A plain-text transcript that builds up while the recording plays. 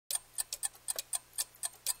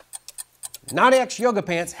NadiX yoga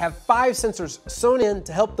pants have 5 sensors sewn in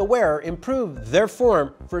to help the wearer improve their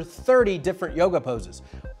form for 30 different yoga poses.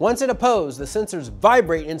 Once in a pose, the sensors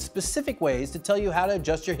vibrate in specific ways to tell you how to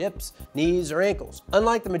adjust your hips, knees, or ankles.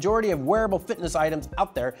 Unlike the majority of wearable fitness items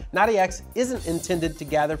out there, NadiX isn't intended to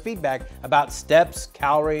gather feedback about steps,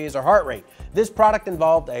 calories, or heart rate. This product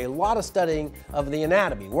involved a lot of studying of the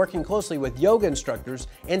anatomy, working closely with yoga instructors,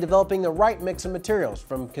 and developing the right mix of materials,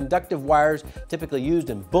 from conductive wires typically used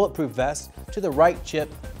in bulletproof vests to the right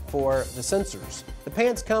chip for the sensors. The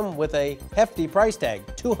pants come with a hefty price tag,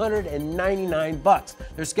 $299.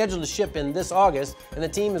 They're scheduled to ship in this August, and the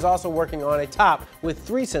team is also working on a top with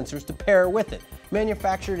 3 sensors to pair with it.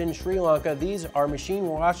 Manufactured in Sri Lanka, these are machine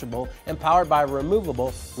washable and powered by a removable,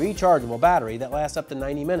 rechargeable battery that lasts up to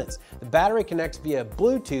 90 minutes. The battery connects via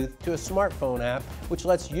Bluetooth to a smartphone app, which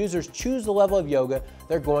lets users choose the level of yoga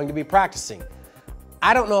they're going to be practicing.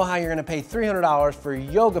 I don't know how you're going to pay $300 for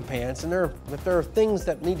yoga pants, and if there are things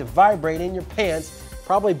that need to vibrate in your pants,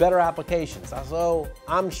 probably better applications. So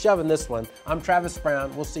I'm shoving this one. I'm Travis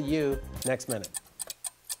Brown. We'll see you next minute.